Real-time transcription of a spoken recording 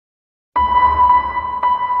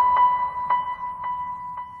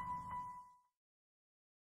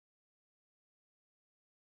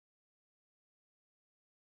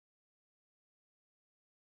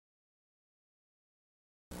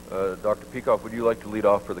Dr. Peikoff, would you like to lead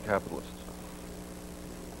off for the capitalists?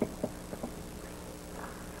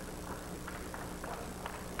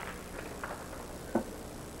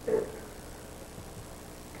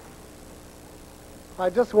 I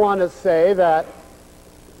just want to say that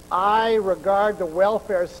I regard the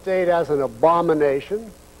welfare state as an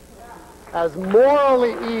abomination, as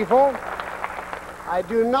morally evil. I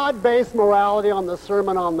do not base morality on the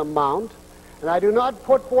Sermon on the Mount, and I do not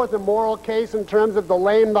put forth a moral case in terms of the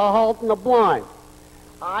lame, the halt, and the blind.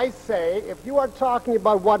 I say, if you are talking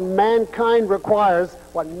about what mankind requires,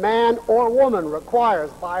 what man or woman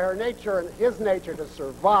requires by her nature and his nature to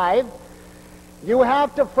survive, you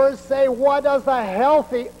have to first say, what does a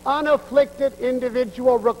healthy, unafflicted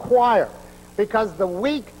individual require? Because the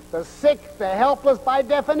weak, the sick, the helpless, by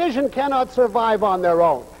definition, cannot survive on their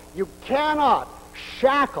own. You cannot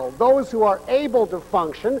shackle those who are able to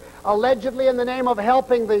function, allegedly in the name of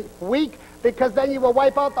helping the weak, because then you will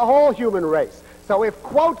wipe out the whole human race. So if,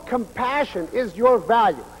 quote, compassion is your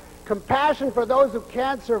value, compassion for those who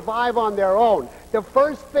can't survive on their own, the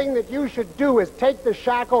first thing that you should do is take the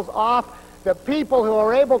shackles off the people who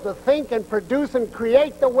are able to think and produce and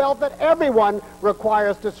create the wealth that everyone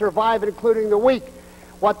requires to survive, including the weak.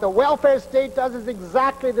 What the welfare state does is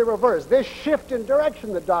exactly the reverse. This shift in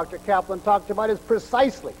direction that Dr. Kaplan talked about is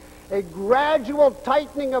precisely a gradual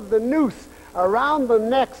tightening of the noose around the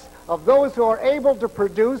necks of those who are able to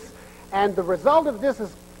produce, and the result of this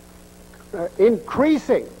is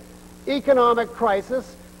increasing economic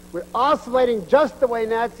crisis. We're oscillating just the way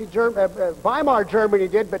Weimar Germany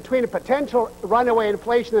did between a potential runaway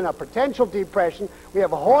inflation and a potential depression. We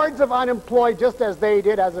have hordes of unemployed just as they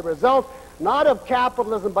did as a result, not of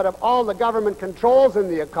capitalism, but of all the government controls in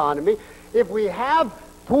the economy. If we have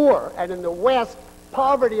poor, and in the West,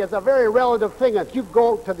 poverty is a very relative thing. If you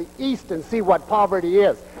go to the East and see what poverty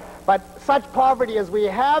is. But such poverty as we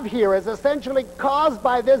have here is essentially caused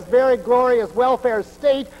by this very glorious welfare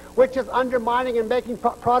state, which is undermining and making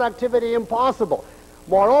productivity impossible.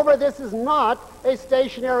 Moreover, this is not a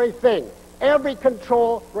stationary thing. Every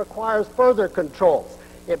control requires further controls.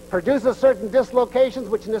 It produces certain dislocations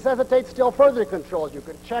which necessitate still further controls. You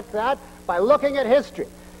can check that by looking at history.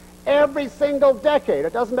 Every single decade,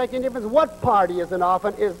 it doesn't make any difference what party is in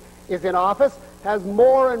office, has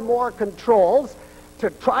more and more controls to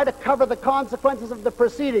try to cover the consequences of the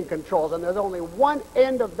preceding controls. And there's only one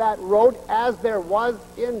end of that road, as there was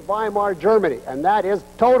in Weimar Germany, and that is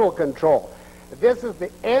total control. This is the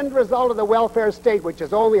end result of the welfare state, which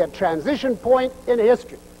is only a transition point in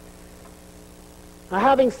history. Now,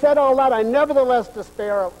 having said all that, I nevertheless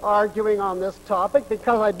despair of arguing on this topic,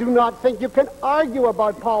 because I do not think you can argue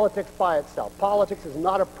about politics by itself. Politics is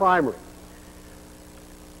not a primary.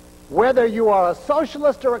 Whether you are a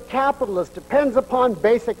socialist or a capitalist depends upon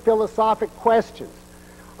basic philosophic questions.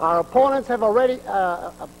 Our opponents have already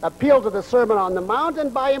appealed to the Sermon on the Mount,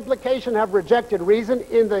 and by implication have rejected reason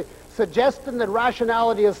in the suggestion that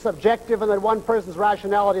rationality is subjective and that one person's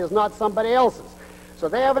rationality is not somebody else's. So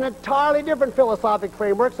they have an entirely different philosophic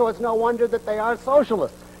framework, so it's no wonder that they are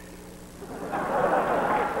socialists.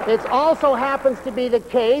 It also happens to be the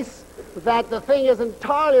case that the thing is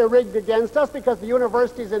entirely rigged against us, because the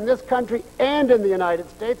universities in this country and in the United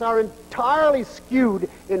States are entirely skewed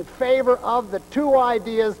in favor of the two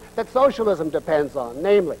ideas that socialism depends on,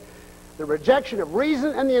 namely the rejection of reason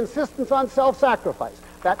and the insistence on self-sacrifice.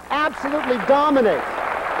 That absolutely dominates.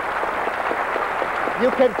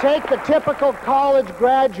 You can take the typical college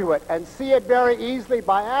graduate and see it very easily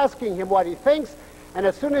by asking him what he thinks, and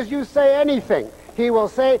as soon as you say anything, he will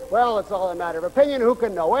say, well, it's all a matter of opinion. Who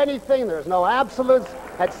can know anything? There's no absolutes,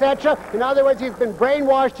 etc. In other words, he's been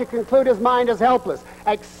brainwashed to conclude his mind is helpless.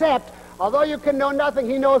 Except, although you can know nothing,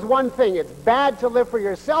 he knows one thing. It's bad to live for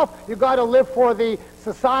yourself. You've got to live for the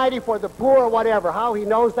society, for the poor, or whatever. How he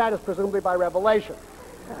knows that is presumably by revelation.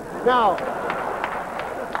 Now,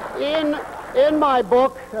 in my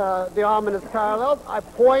book, The Ominous Parallels, I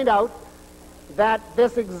point out that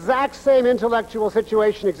this exact same intellectual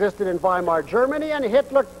situation existed in Weimar Germany, and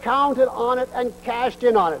Hitler counted on it and cashed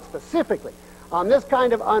in on it, specifically on this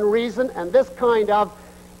kind of unreason and this kind of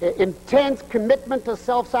intense commitment to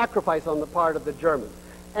self-sacrifice on the part of the Germans.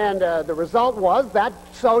 And the result was that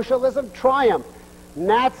socialism triumphed.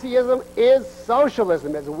 Nazism is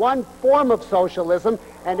socialism. It's one form of socialism,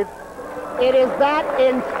 and it is that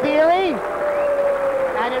in theory,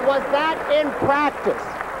 and it was that in practice.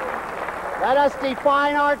 Let us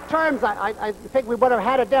define our terms. I think we would have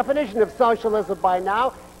had a definition of socialism by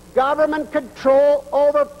now. Government control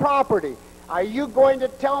over property. Are you going to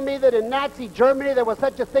tell me that in Nazi Germany there was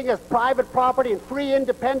such a thing as private property and free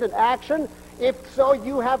independent action? If so,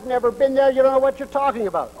 you have never been there. You don't know what you're talking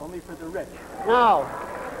about. Only for the rich. Now,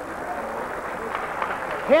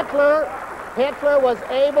 Hitler was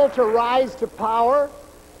able to rise to power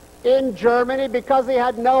in Germany because he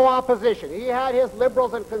had no opposition. He had his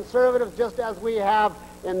liberals and conservatives just as we have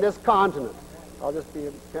in this continent. Can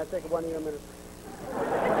I take one in a minute?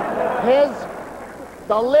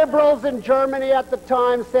 The liberals in Germany at the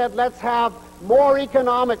time said, let's have more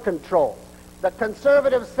economic control. The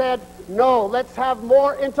conservatives said, no, let's have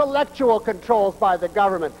more intellectual controls by the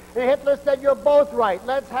government. And Hitler said, you're both right,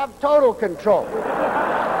 let's have total control.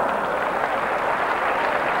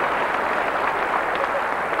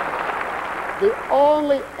 The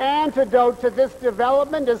only antidote to this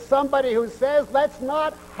development is somebody who says, let's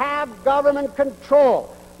not have government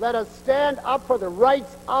control. Let us stand up for the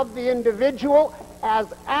rights of the individual as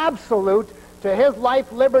absolute to his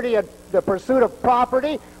life, liberty, and the pursuit of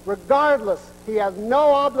property. Regardless, he has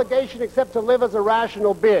no obligation except to live as a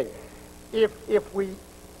rational being. If we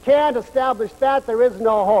can't establish that, there is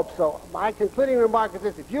no hope. So my concluding remark is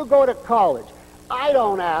this. If you go to college, I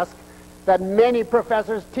don't ask that many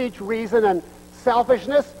professors teach reason and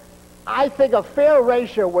selfishness. I think a fair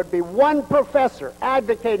ratio would be one professor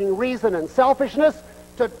advocating reason and selfishness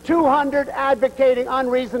to 200 advocating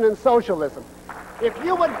unreason and socialism. If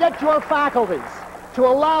you would get your faculties to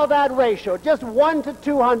allow that ratio, just 1 to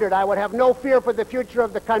 200, I would have no fear for the future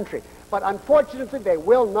of the country. But unfortunately, they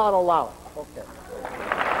will not allow it. Okay.